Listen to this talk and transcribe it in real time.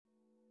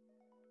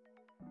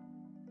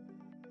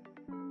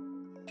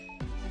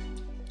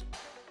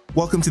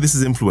Welcome to This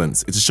is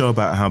Influence. It's a show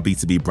about how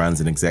B2B brands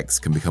and execs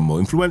can become more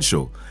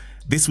influential.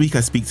 This week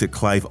I speak to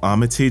Clive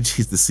Armitage.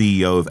 He's the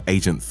CEO of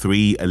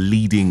Agent3, a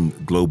leading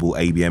global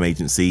ABM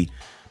agency.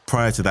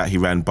 Prior to that, he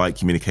ran Byte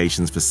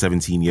Communications for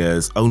 17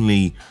 years,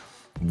 only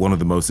one of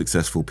the most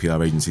successful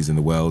PR agencies in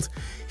the world.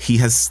 He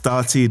has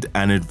started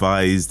and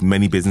advised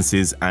many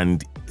businesses,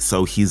 and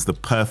so he's the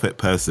perfect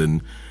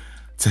person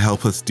to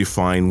help us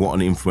define what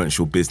an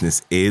influential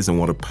business is and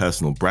what a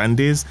personal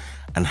brand is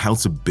and how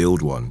to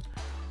build one.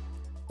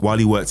 While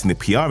he worked in the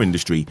PR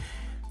industry,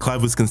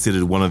 Clive was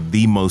considered one of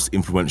the most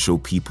influential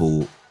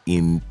people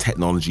in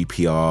technology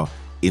PR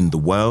in the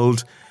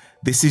world.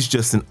 This is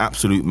just an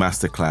absolute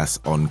masterclass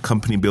on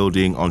company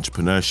building,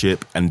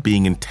 entrepreneurship, and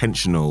being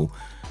intentional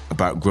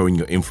about growing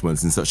your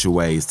influence in such a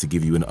way as to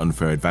give you an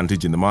unfair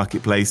advantage in the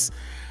marketplace.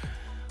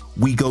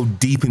 We go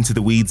deep into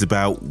the weeds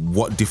about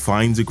what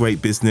defines a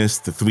great business,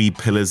 the 3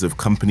 pillars of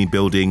company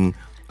building,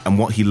 and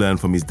what he learned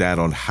from his dad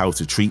on how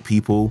to treat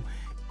people.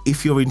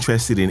 If you're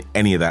interested in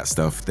any of that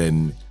stuff,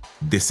 then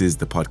this is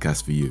the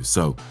podcast for you.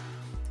 So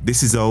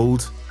this is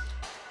old,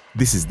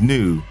 this is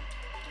new,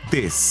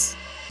 this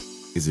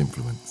is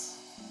Influence.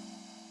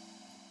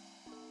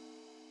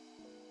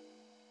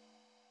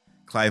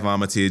 Clive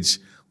Armitage,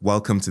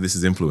 welcome to This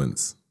is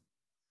Influence.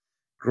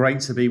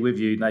 Great to be with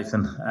you,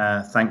 Nathan.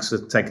 Thanks for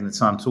taking the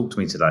time to talk to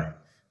me today.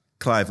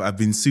 Clive, I've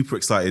been super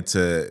excited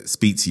to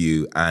speak to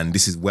you, and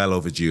this is well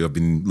overdue. I've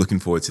been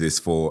looking forward to this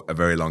for a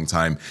very long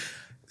time.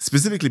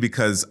 Specifically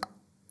because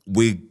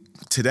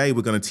today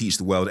we're going to teach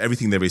the world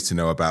everything there is to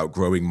know about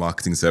growing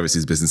marketing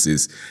services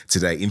businesses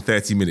today in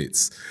 30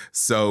 minutes.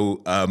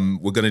 So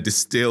we're going to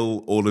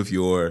distill all of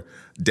your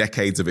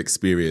decades of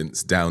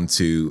experience down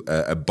to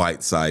a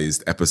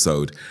bite-sized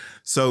episode.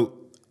 So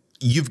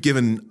you've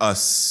given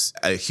us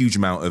a huge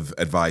amount of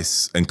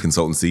advice and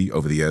consultancy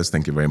over the years.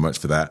 Thank you very much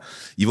for that.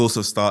 You've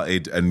also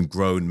started and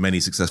grown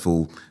many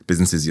successful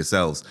businesses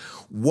yourselves.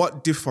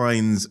 What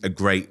defines a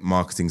great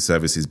marketing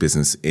services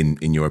business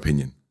in your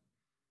opinion?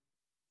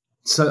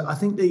 So I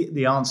think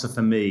the answer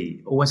for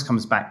me always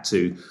comes back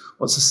to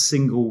what's a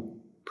single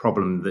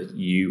problem that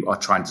you are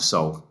trying to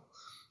solve.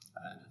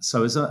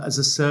 So as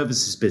a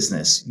services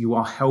business, you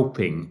are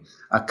helping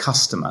a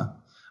customer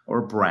or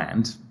a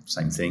brand,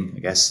 same thing, I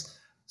guess,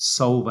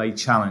 solve a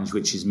challenge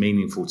which is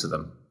meaningful to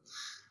them.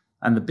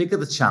 And the bigger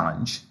the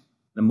challenge,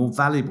 the more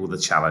valuable the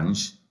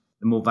challenge,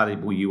 the more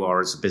valuable you are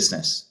as a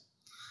business.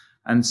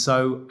 And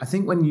so I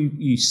think when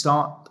you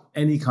start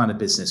any kind of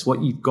business,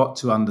 what you've got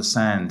to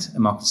understand, a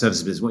marketing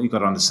services business, what you've got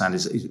to understand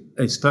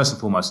is first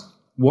and foremost,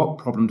 what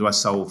problem do I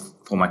solve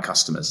for my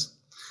customers?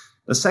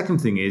 The second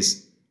thing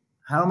is,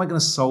 how am I going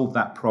to solve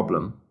that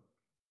problem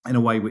in a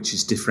way which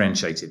is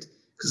differentiated?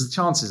 Because the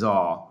chances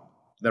are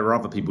there are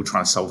other people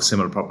trying to solve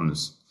similar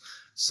problems.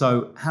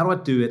 So how do I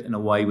do it in a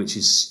way which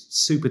is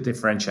super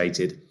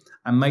differentiated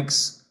and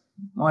makes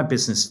my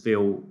business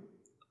feel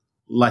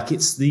like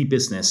it's the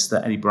business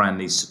that any brand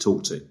needs to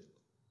talk to?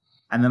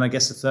 And then I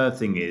guess the third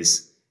thing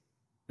is,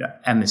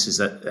 and this is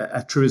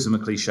a truism, a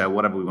cliche,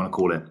 whatever we want to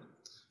call it,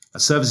 a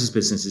services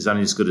business is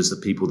only as good as the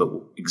people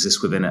that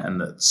exist within it and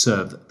that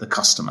serve the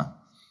customer.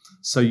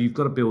 So you've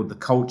got to build the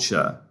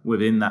culture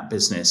within that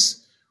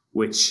business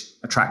which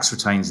attracts,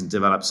 retains, and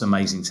develops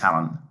amazing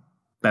talent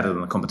better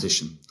than the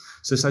competition.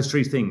 So it's those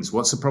 3 things.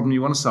 What's the problem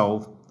you want to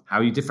solve? How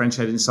are you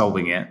differentiated in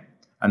solving it?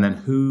 And then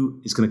who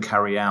is going to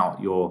carry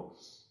out your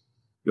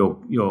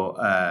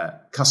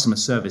customer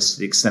service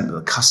to the extent that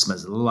the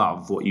customers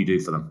love what you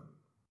do for them?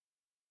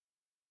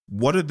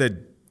 What are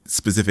the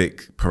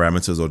specific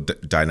parameters or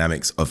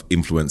dynamics of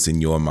influence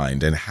in your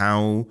mind, and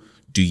how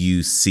do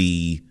you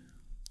see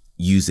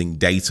using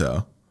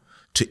data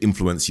to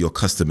influence your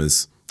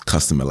customer's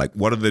customer? Like,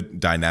 what are the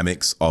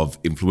dynamics of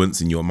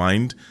influence in your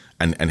mind,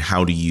 and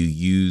how do you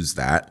use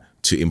that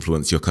to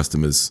influence your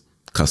customer's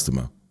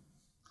customer?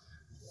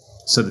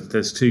 So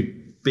there's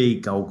 2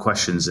 big old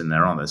questions in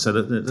there, aren't there? So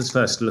let's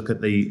first look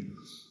at the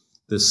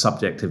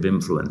subject of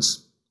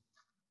influence,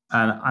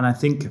 and I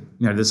think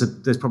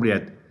there's probably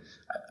a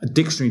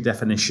dictionary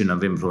definition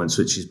of influence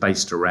which is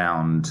based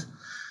around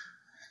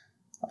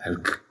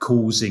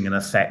causing an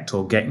effect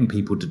or getting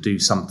people to do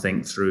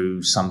something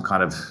through some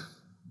kind of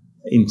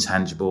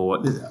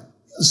intangible.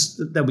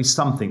 There'll be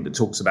something that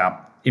talks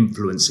about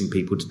influencing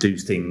people to do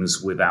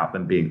things without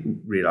them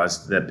being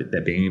realised that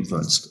they're being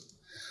influenced.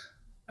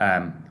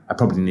 I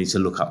probably need to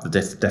look up the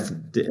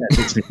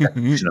dictionary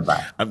definition of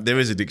that. There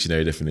is a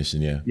dictionary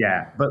definition, yeah.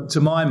 Yeah, but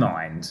to my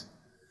mind,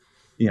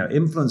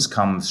 influence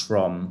comes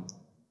from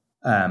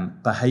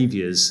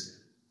behaviours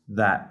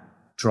that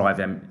drive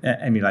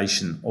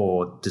emulation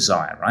or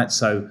desire, right?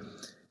 So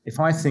if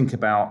I think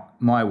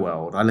about my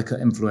world, I look at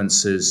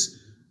influencers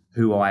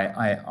who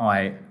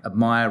I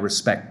admire,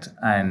 respect,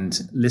 and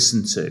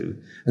listen to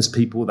as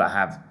people that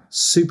have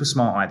super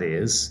smart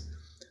ideas,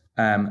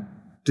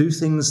 do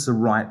things the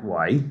right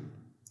way.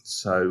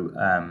 So,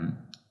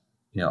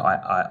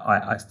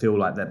 I feel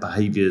like their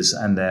behaviours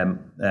and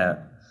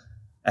their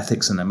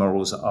ethics and their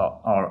morals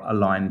are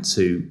aligned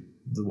to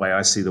the way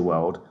I see the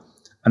world,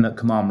 and that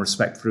command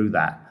respect through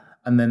that,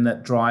 and then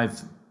that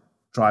drive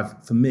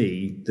drive, for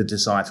me, the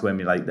desire to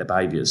emulate their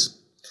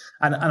behaviours.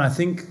 And I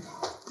think,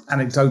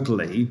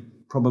 anecdotally,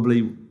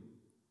 probably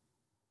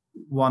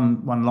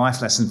one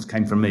life lesson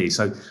came from me.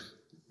 So,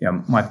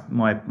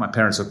 my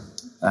parents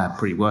are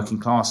pretty working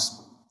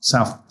class,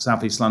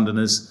 southeast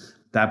Londoners.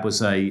 Dad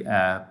was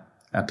a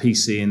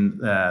PC in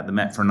the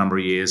Met for a number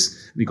of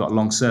years. And he got a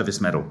long service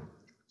medal.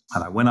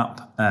 And I went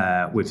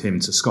up with him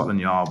to Scotland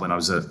Yard when I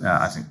was,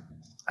 I think,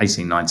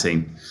 18,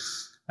 19,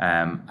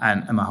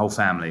 and my whole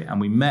family. And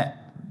we met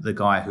the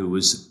guy who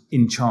was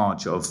in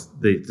charge of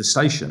the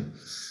station.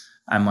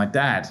 And my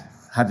dad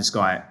had this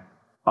guy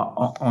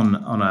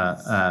on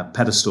a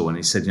pedestal, and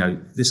he said,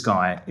 this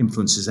guy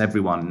influences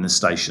everyone in the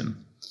station.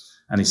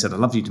 And he said, I'd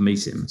love you to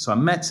meet him. So I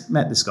met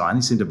this guy, and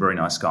he seemed a very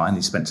nice guy, and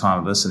he spent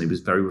time with us, and he was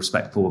very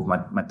respectful of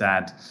my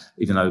dad,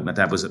 even though my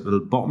dad was at the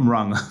bottom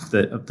rung of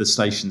the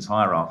station's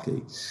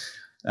hierarchy.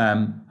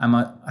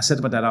 I said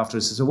to my dad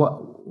afterwards, I said,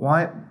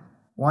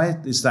 why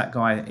is that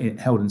guy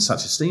held in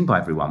such esteem by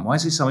everyone? Why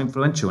is he so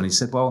influential? And he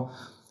said, well,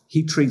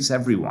 he treats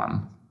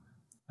everyone,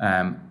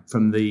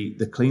 from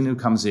the cleaner who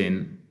comes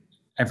in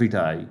every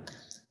day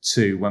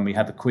to when we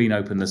had the Queen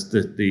open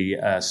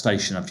the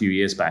station a few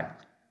years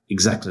back,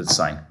 exactly the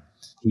same.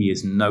 He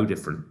is no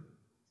different.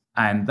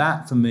 And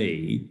that, for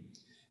me,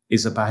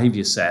 is a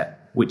behaviour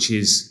set which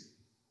is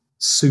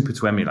super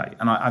to emulate.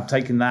 And I've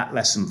taken that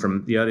lesson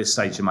from the earliest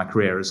stage of my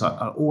career, as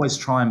I always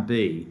try and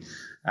be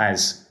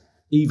as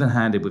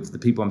even-handed with the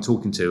people I'm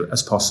talking to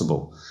as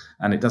possible.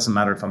 And it doesn't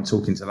matter if I'm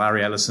talking to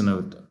Larry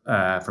Ellison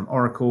from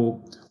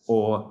Oracle,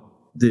 or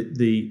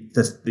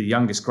the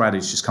youngest grad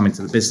who's just come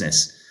into the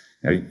business.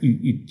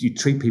 You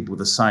treat people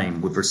the same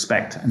with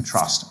respect and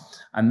trust.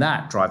 And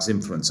that drives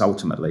influence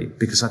ultimately,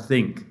 because I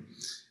think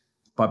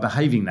by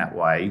behaving that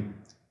way,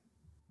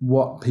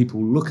 what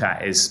people look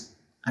at is,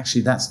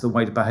 actually, that's the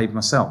way to behave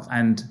myself.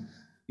 And,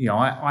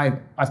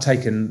 I've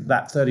taken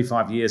that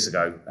 35 years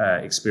ago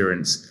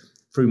experience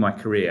through my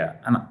career.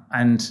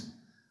 And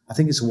I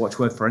think it's a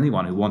watchword for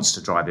anyone who wants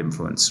to drive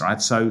influence, right?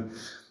 So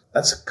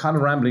that's a kind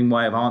of rambling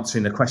way of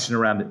answering the question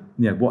around,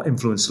 what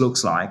influence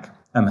looks like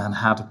and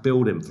how to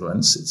build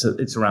influence.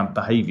 It's around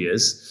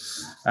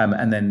behaviors,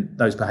 and then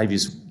those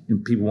behaviors,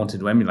 people wanted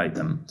to emulate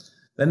them.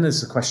 Then there's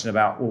the question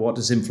about, well, what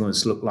does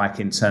influence look like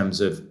in terms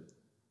of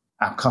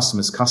our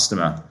customer's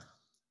customer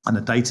and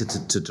the data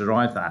to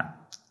derive that?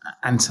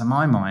 And to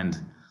my mind,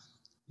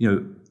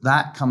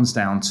 that comes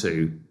down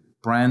to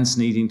brands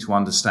needing to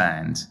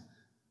understand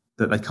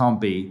that they can't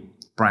be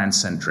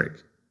brand-centric.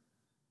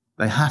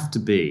 They have to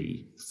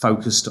be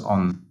focused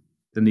on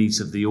the needs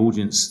of the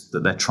audience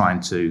that they're trying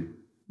to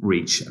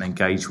reach and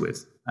engage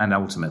with and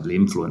ultimately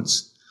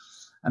influence.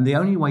 And the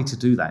only way to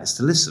do that is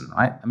to listen,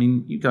 right? I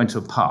mean, you go into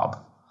a pub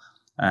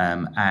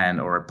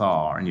or a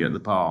bar, and you're at the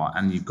bar,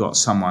 and you've got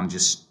someone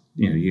just,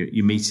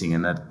 you're meeting,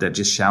 and they're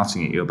just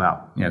shouting at you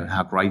about,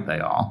 how great they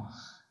are.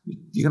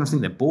 You're going to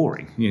think they're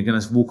boring. You're going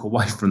to walk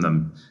away from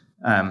them.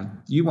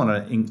 You want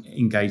to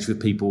engage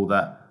with people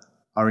that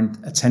are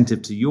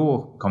attentive to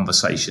your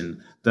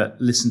conversation, that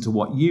listen to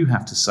what you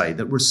have to say,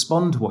 that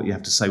respond to what you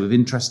have to say with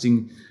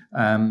interesting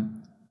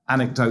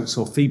anecdotes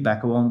or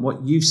feedback on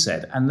what you've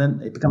said. And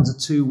then it becomes a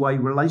two-way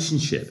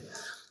relationship.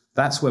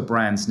 That's where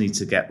brands need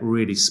to get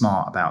really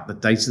smart about the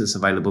data that's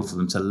available for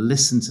them to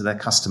listen to their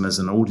customers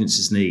and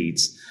audiences'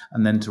 needs,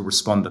 and then to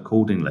respond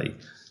accordingly.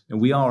 And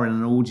we are in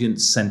an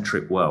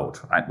audience-centric world,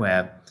 right,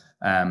 where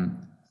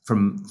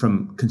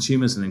from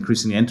consumers and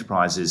increasingly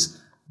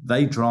enterprises,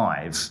 they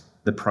drive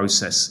the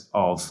process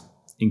of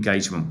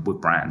engagement with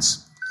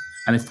brands.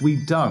 And if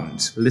we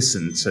don't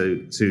listen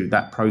to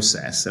that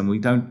process, and we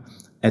don't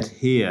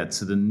adhere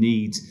to the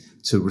need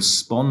to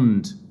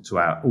respond to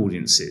our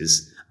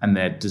audiences and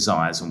their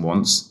desires and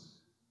wants,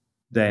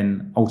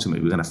 then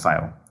ultimately we're going to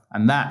fail.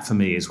 And that, for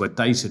me, is where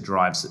data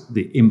drives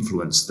the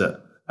influence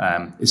that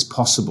is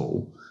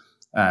possible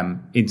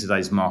in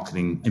today's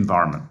marketing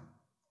environment.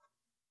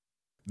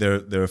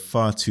 There are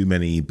far too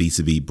many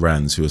B2B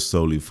brands who are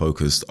solely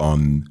focused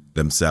on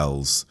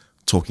themselves,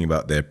 talking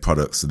about their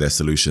products, their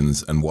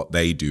solutions, and what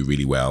they do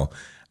really well,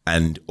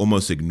 and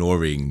almost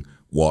ignoring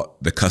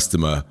what the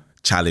customer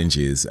challenge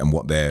is and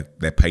what their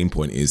pain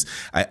point is.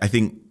 I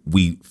think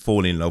we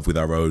fall in love with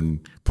our own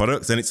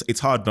products, and it's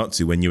hard not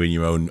to when you're in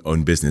your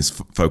own business,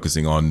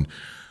 focusing on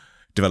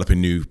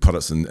developing new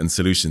products and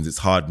solutions. It's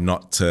hard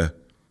not to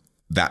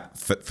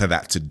for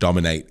that to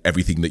dominate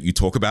everything that you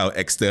talk about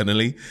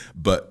externally.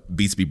 But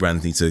B2B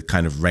brands need to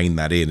kind of rein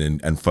that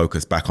in and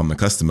focus back on the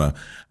customer.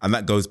 And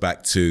that goes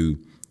back to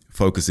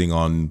focusing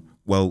on,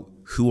 well,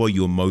 who are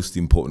your most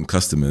important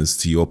customers,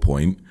 to your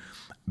point,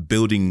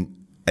 building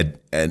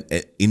an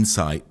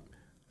insight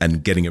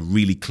and getting a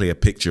really clear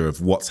picture of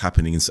what's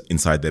happening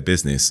inside their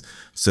business,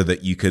 so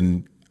that you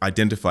can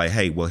identify,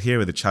 hey, well,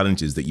 here are the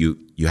challenges that you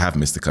have,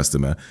 Mr.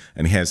 Customer,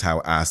 and here's how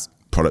our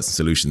products and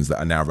solutions that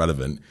are now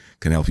relevant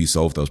can help you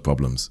solve those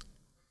problems.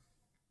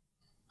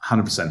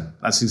 100%.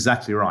 That's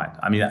exactly right.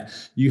 I mean,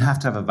 you have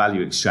to have a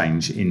value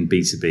exchange in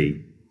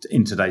B2B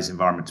in today's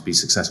environment to be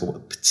successful,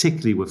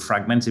 particularly with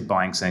fragmented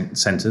buying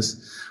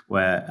centers,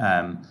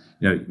 where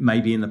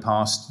Maybe in the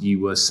past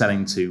you were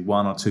selling to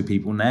one or two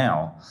people.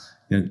 Now,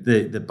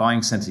 the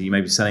buying center you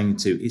may be selling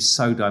to is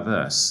so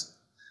diverse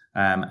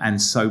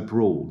and so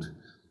broad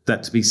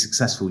that to be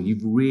successful,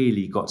 you've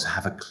really got to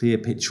have a clear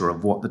picture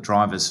of what the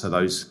drivers for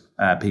those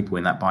people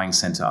in that buying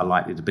center are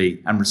likely to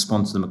be and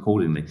respond to them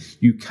accordingly.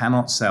 You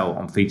cannot sell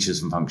on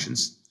features and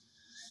functions.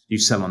 You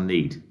sell on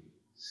need.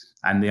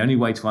 And the only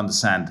way to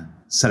understand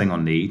selling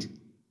on need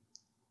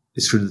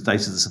is through the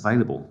data that's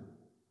available.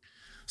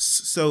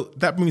 So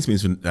that brings me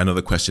to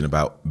another question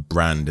about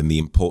brand and the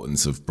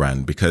importance of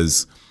brand,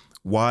 because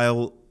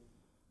while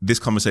this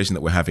conversation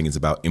that we're having is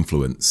about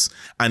influence,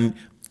 and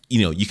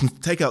you can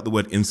take out the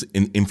word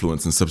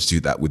influence and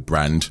substitute that with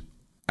brand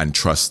and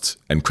trust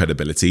and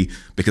credibility,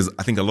 because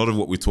I think a lot of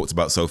what we've talked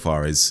about so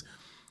far is,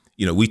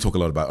 we talk a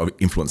lot about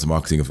influencer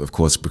marketing, of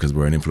course, because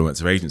we're an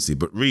influencer agency,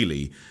 but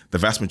really the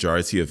vast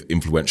majority of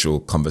influential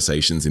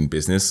conversations in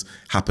business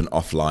happen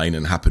offline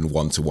and happen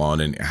one-to-one,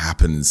 and it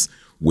happens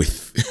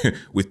with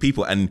with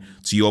people. And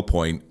to your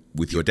point,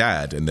 with your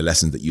dad and the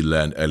lessons that you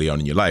learned early on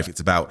in your life, it's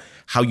about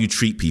how you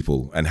treat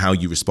people and how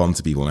you respond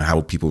to people and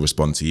how people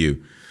respond to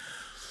you.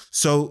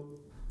 So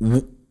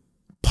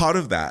part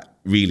of that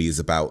really is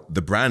about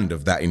the brand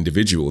of that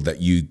individual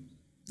that you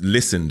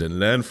listened and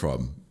learned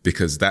from,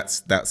 because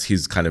that's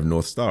his kind of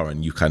North Star,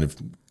 and you kind of,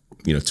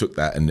 took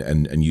that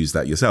and used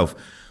that yourself.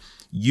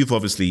 You've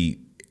obviously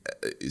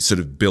sort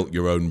of built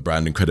your own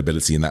brand and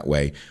credibility in that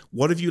way.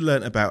 What have you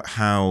learned about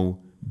how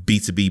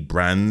B2B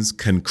brands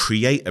can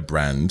create a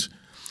brand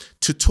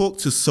to talk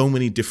to so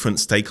many different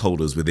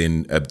stakeholders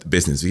within a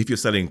business? If you're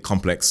selling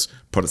complex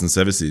products and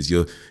services,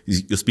 you're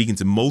speaking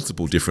to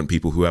multiple different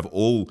people who have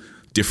all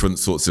different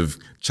sorts of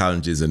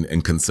challenges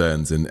and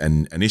concerns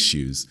and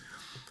issues.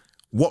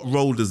 What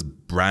role does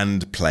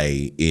brand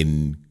play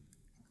in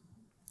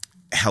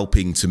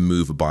helping to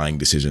move a buying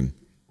decision?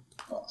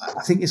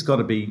 I think it's got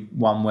to be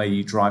one where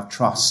you drive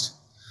trust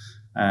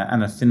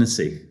and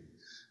affinity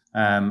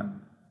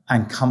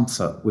and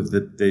comfort with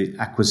the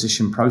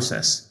acquisition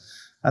process.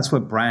 That's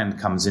where brand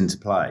comes into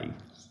play.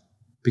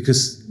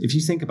 Because if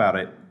you think about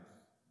it,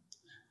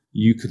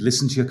 you could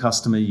listen to your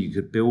customer, you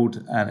could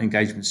build an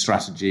engagement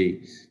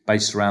strategy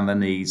based around their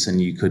needs,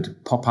 and you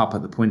could pop up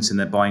at the points in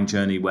their buying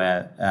journey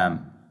where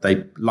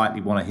they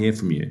likely want to hear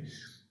from you.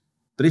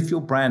 But if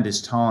your brand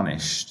is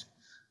tarnished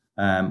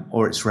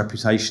or its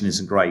reputation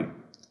isn't great,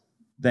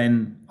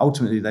 then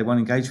ultimately they won't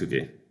engage with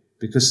you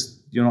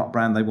because you're not a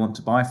brand they want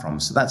to buy from.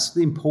 So that's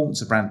the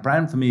importance of brand.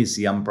 Brand for me is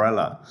the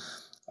umbrella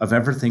of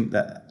everything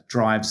that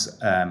drives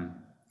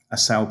a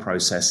sale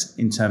process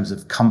in terms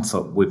of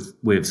comfort with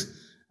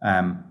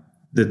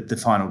the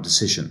final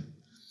decision.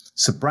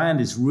 So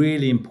brand is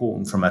really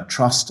important from a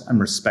trust and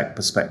respect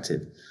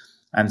perspective.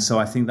 And so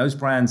I think those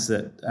brands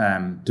that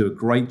do a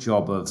great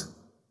job of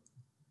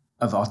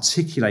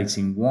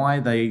articulating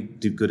why they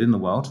do good in the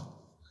world,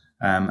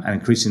 and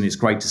increasingly it's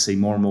great to see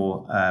more and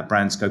more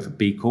brands go for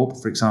B Corp,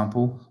 for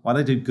example, why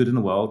they do good in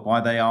the world,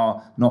 why they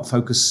are not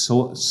focused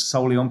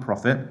solely on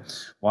profit,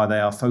 why they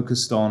are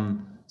focused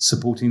on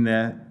supporting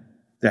their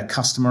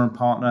customer and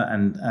partner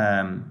and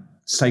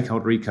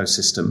stakeholder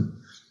ecosystem.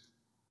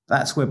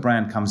 That's where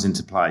brand comes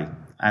into play.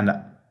 And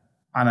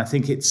I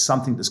think it's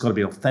something that's got to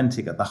be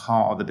authentic at the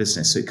heart of the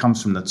business. So it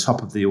comes from the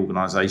top of the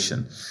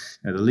organization.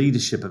 The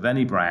leadership of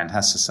any brand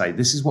has to say,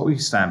 this is what we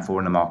stand for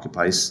in the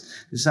marketplace.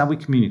 This is how we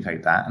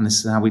communicate that. And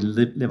this is how we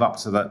live up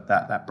to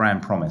that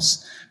brand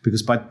promise.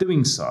 Because by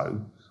doing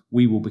so,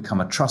 we will become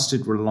a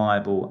trusted,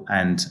 reliable,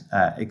 and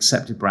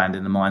accepted brand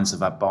in the minds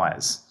of our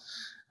buyers.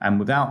 And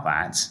without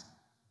that,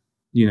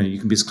 you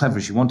can be as clever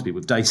as you want to be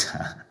with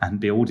data and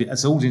be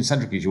as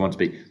audience-centric as you want to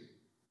be,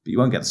 but you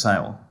won't get the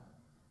sale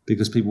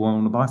because people won't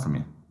want to buy from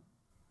you.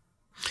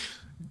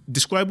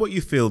 Describe what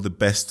you feel the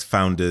best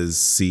founders,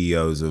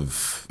 CEOs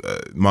of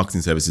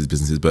marketing services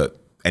businesses, but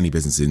any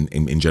business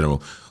in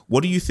general.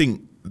 What do you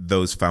think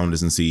those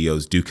founders and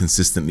CEOs do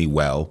consistently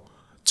well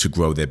to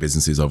grow their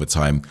businesses over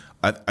time?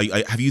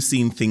 Have you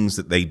seen things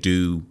that they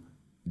do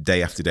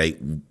day after day,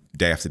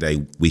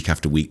 week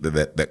after week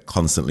that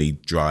constantly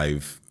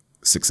drive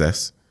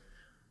success?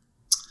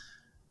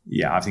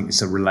 Yeah, I think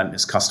it's a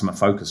relentless customer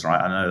focus, right?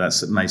 I know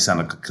that may sound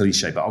like a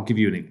cliche, but I'll give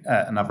you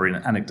another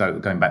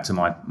anecdote going back to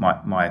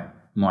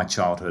my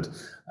childhood.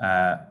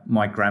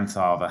 My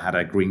grandfather had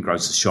a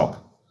greengrocer's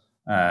shop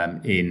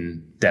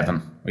in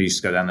Devon. I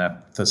used to go down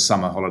there for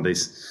summer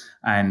holidays,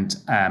 and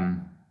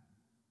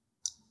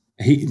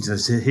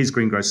his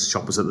greengrocer's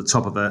shop was at the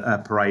top of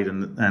a parade,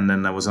 and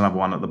then there was another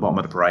one at the bottom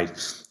of the parade.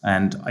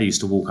 And I used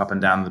to walk up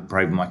and down the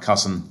parade with my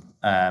cousin,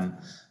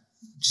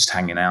 just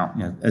hanging out,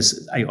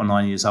 as 8 or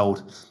 9 years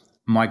old.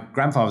 My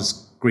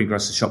grandfather's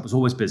greengrocer's shop was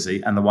always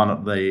busy, and the one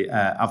at the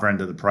other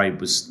end of the parade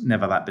was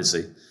never that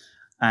busy.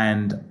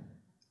 And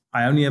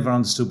I only ever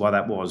understood why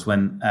that was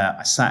when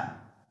I sat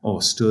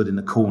or stood in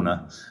the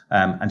corner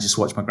and just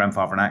watched my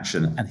grandfather in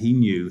action, and he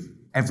knew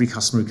every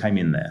customer who came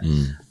in there,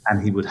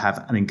 and he would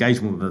have an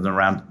engagement with them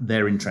around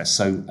their interests.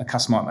 So a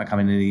customer might come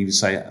in and he would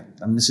say,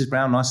 Mrs.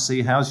 Brown, nice to see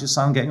you. How's your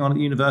son getting on at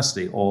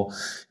university? Or,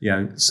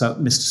 so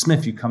Mr.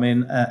 Smith, you come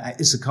in,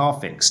 is the car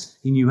fixed?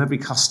 He knew every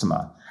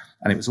customer,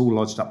 and it was all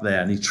lodged up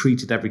there, and he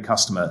treated every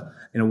customer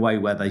in a way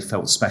where they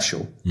felt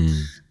special.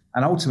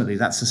 And ultimately,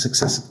 that's the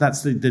success.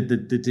 That's the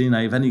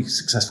DNA of any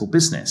successful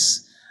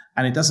business.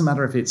 And it doesn't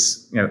matter if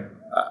it's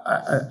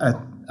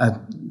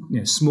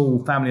a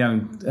small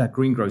family-owned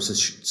greengrocer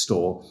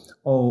store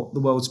or the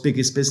world's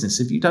biggest business.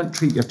 If you don't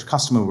treat your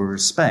customer with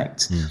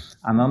respect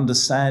and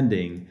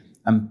understanding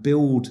and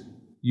build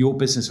your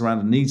business around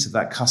the needs of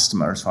that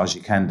customer as far as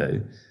you can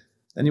do,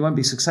 then you won't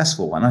be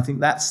successful. And I think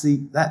that's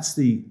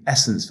the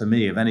essence for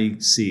me of any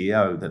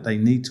CEO, that they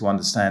need to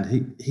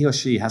understand he or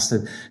she has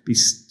to be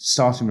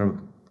starting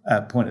from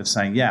a point of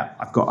saying,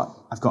 I've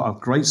got a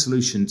great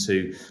solution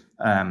to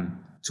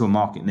a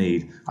market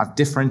need. I've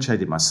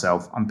differentiated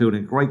myself. I'm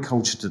building a great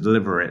culture to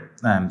deliver it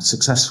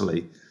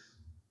successfully.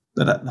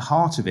 But at the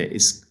heart of it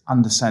is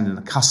understanding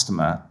the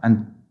customer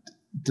and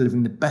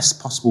delivering the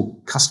best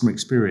possible customer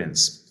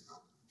experience,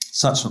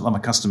 such that my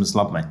customers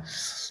love me.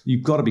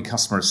 You've got to be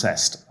customer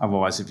obsessed.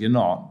 Otherwise, if you're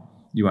not,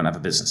 you won't have a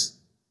business.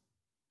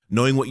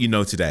 Knowing what you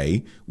know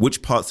today,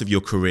 which parts of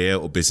your career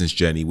or business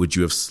journey would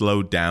you have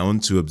slowed down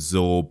to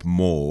absorb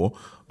more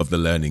of the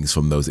learnings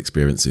from those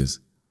experiences?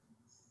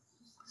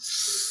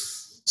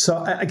 So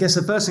I guess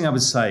the first thing I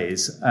would say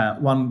is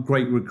one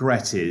great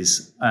regret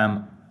is,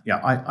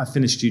 I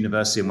finished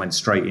university and went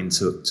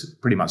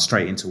pretty much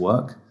straight into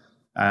work.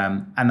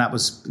 And that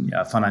was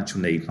a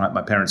financial need. Right?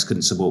 My parents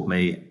couldn't support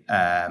me,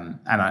 and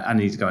I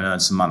needed to go and earn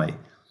some money.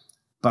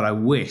 But I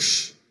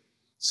wish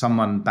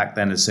someone back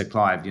then had said,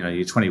 Clive,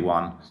 you're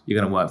 21, you're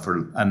going to work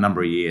for a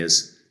number of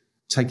years,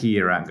 take a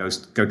year out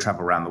and go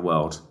travel around the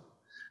world.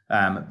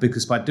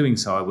 Because by doing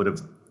so, I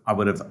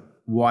would have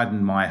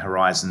widened my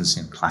horizons.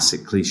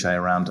 Classic cliche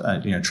around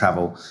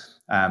travel.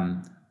 I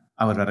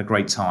would have had a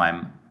great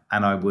time,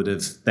 and I would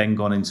have then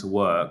gone into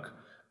work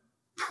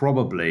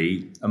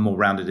probably a more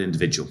rounded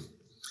individual.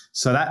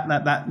 So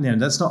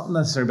that's not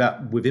necessarily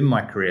about within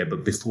my career,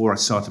 but before I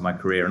started my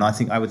career. And I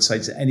think I would say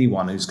to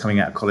anyone who's coming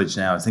out of college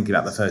now and thinking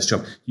about the first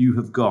job, you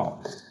have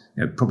got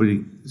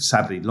probably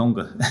sadly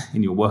longer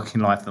in your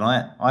working life than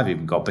I've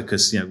even got,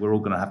 because we're all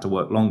going to have to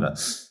work longer.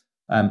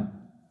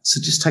 So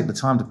just take the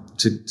time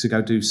to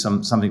go do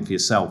something for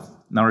yourself,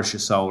 nourish your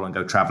soul, and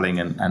go traveling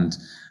and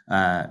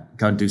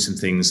go and do some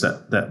things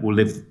that will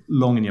live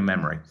long in your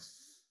memory.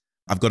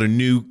 I've got a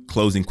new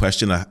closing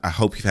question. I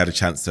hope you've had a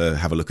chance to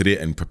have a look at it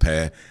and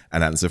prepare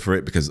an answer for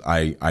it, because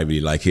I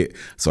really like it.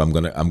 So I'm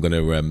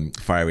gonna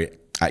fire it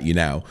at you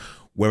now.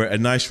 We're at a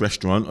nice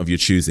restaurant of your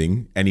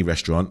choosing, any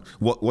restaurant.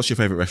 What's your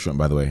favorite restaurant,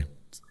 by the way?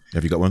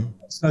 Have you got one?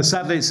 So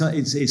sadly,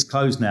 it's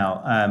closed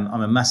now.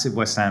 I'm a massive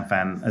West Ham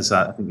fan, as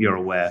I think you're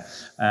aware.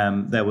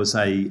 There was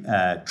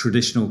a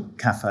traditional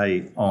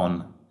cafe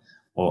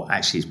or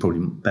actually it's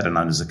probably better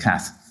known as a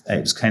cafe. It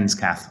was Ken's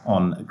Cafe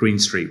on Green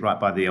Street, right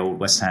by the old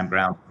West Ham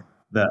ground.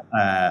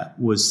 That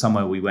was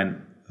somewhere we went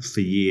for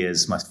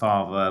years. My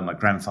father, my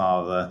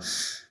grandfather,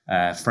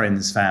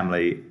 friends,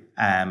 family,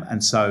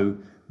 and so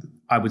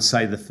I would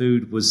say the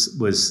food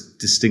was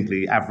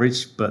distinctly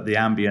average, but the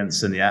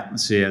ambience and the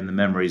atmosphere and the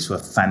memories were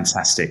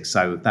fantastic.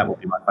 So that would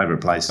be my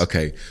favorite place.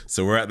 Okay,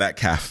 so we're at that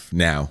cafe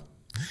now,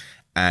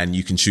 and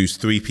you can choose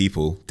 3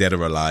 people, dead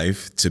or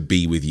alive, to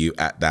be with you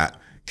at that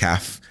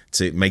cafe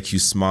to make you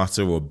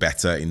smarter or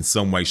better in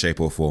some way,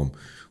 shape, or form.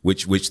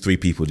 Which 3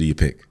 people do you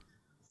pick?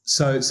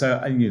 So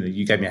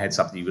you gave me a heads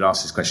up that you would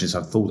ask this question, so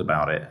I've thought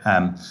about it.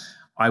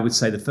 I would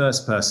say the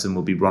first person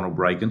will be Ronald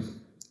Reagan.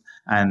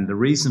 And the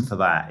reason for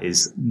that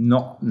is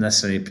not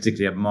necessarily a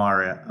particular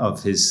admirer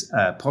of his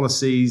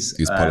policies.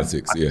 His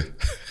politics,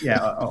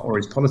 or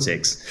his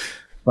politics.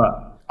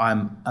 But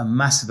I'm a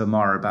massive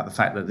admirer about the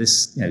fact that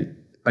this,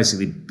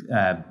 basically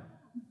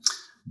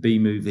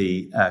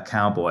B-movie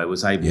cowboy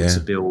was able to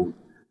build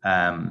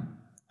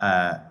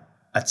a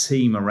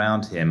team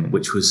around him,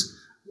 which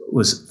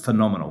was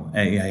phenomenal.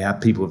 He had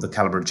people of the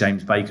caliber of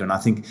James Baker, and I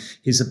think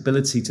his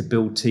ability to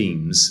build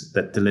teams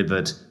that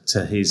delivered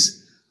to his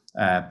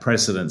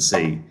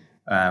presidency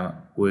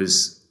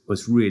was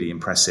really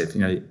impressive.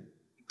 He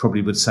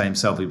probably would say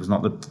himself he was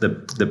not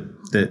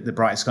the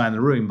brightest guy in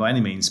the room by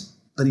any means,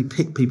 but he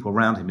picked people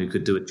around him who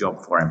could do a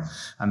job for him,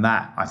 and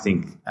that I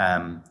think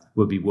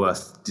would be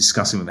worth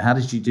discussing with him. How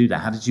did you do that?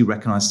 How did you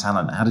recognize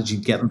talent? How did you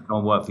get them to come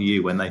and work for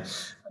you when they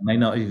may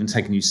not even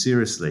taken you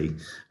seriously?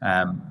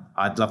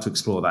 I'd love to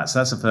explore that. So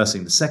that's the first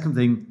thing. The second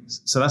thing,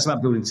 so that's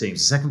about building teams.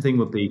 The second thing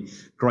would be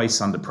grace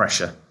under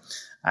pressure.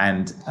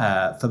 And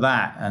for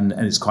that, and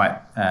it's quite,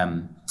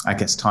 I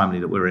guess, timely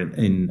that we're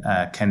in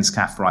Ken's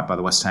Cafe right by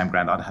the West Ham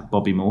ground, I'd have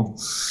Bobby Moore.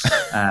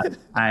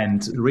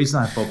 And the reason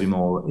I have Bobby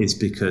Moore is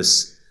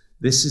because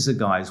this is a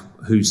guy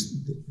who's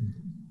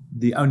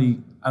the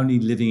only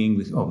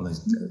living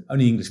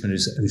only Englishman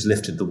who's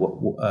lifted the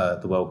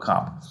World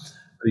Cup.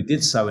 But he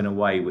did so in a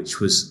way which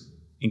was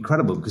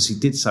incredible, because he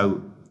did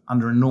so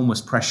under enormous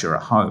pressure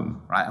at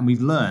home, right? And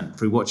we've learned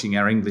through watching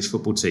our English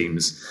football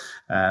teams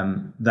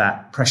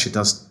that pressure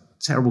does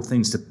terrible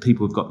things to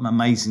people who've got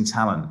amazing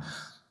talent.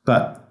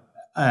 But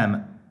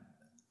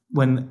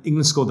when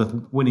England scored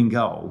the winning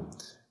goal,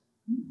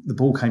 the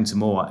ball came to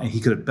Moore, and he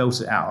could have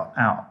built it out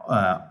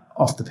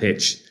off the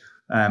pitch,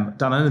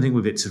 done anything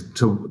with it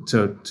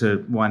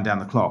to wind down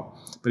the clock.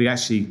 But he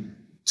actually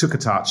took a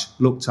touch,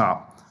 looked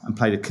up, and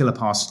played a killer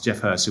pass to Jeff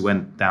Hurst, who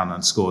went down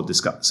and scored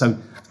this goal. So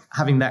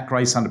having that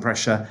grace under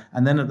pressure,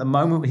 and then at the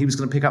moment he was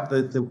going to pick up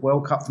the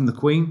World Cup from the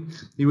Queen,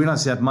 he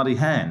realised he had muddy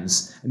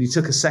hands, and he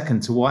took a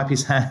second to wipe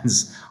his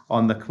hands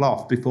on the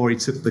cloth before he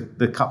took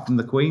the cup from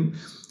the Queen.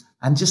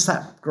 And just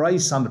that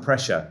grace under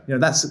pressure,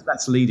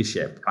 that's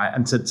leadership, right?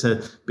 And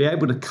to be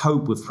able to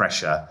cope with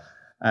pressure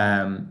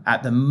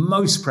at the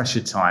most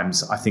pressured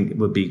times, I think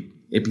it'd be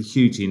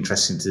hugely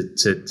interesting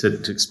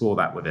to explore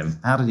that with him.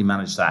 How did he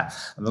manage that?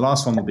 And the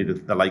last one will be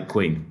the late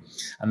Queen.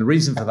 And the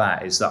reason for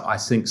that is that I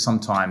think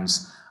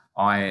sometimes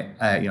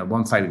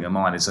one failing of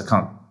mine is I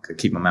can't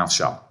keep my mouth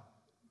shut.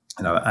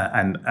 And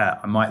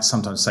I might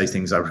sometimes say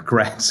things I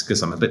regret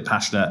because I'm a bit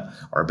passionate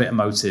or a bit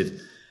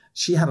emotive.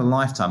 She had a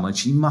lifetime when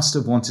she must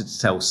have wanted to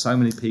tell so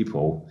many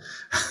people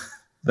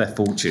their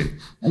fortune,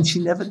 and she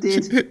never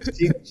did.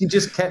 She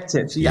just kept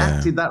it. She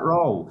acted that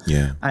role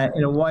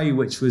in a way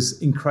which was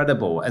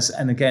incredible.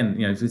 And again,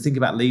 if you think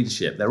about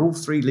leadership, they're all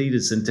three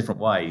leaders in different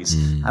ways.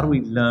 How do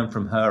we learn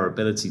from her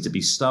ability to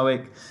be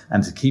stoic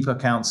and to keep her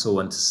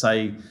counsel and to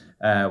say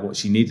what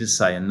she needed to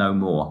say and no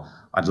more?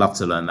 I'd love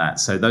to learn that.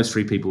 So those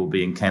three people will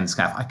be in Ken's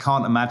gaff. I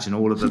can't imagine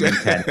all of them in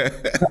Ken.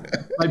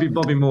 Maybe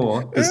Bobby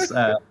Moore, because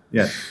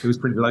he was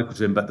pretty local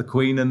to him. But the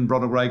Queen and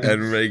Ronald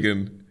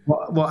Reagan.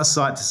 What a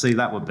sight to see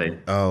that would be.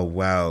 Oh,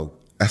 wow.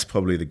 That's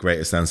probably the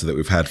greatest answer that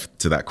we've had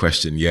to that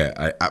question. Yeah,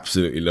 I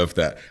absolutely love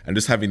that. And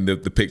just having the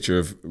picture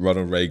of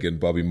Ronald Reagan,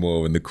 Bobby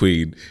Moore and the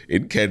Queen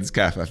in Ken's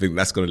gaff, I think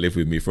that's going to live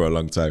with me for a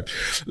long time.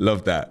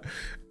 Love that.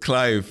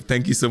 Clive,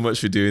 thank you so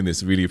much for doing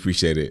this. Really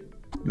appreciate it.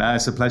 No,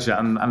 it's a pleasure,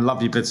 and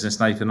love your business,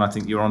 Nathan. I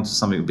think you're onto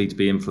something with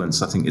B2B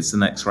influence. I think it's the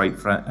next great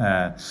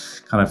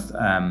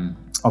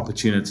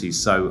opportunity.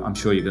 So I'm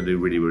sure you're going to do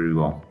really, really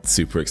well.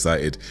 Super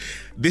excited.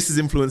 This is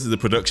Influence is a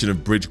production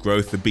of Bridge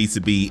Growth, the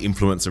B2B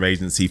influencer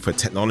agency for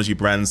technology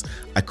brands.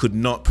 I could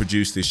not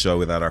produce this show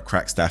without our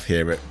crack staff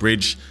here at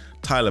Bridge.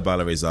 Tyler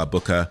Baller is our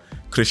booker.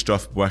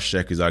 Christoph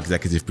Błaszczyk is our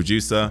executive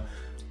producer.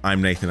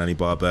 I'm Nathan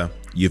Anibaba.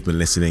 You've been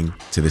listening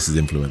to This is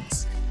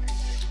Influence.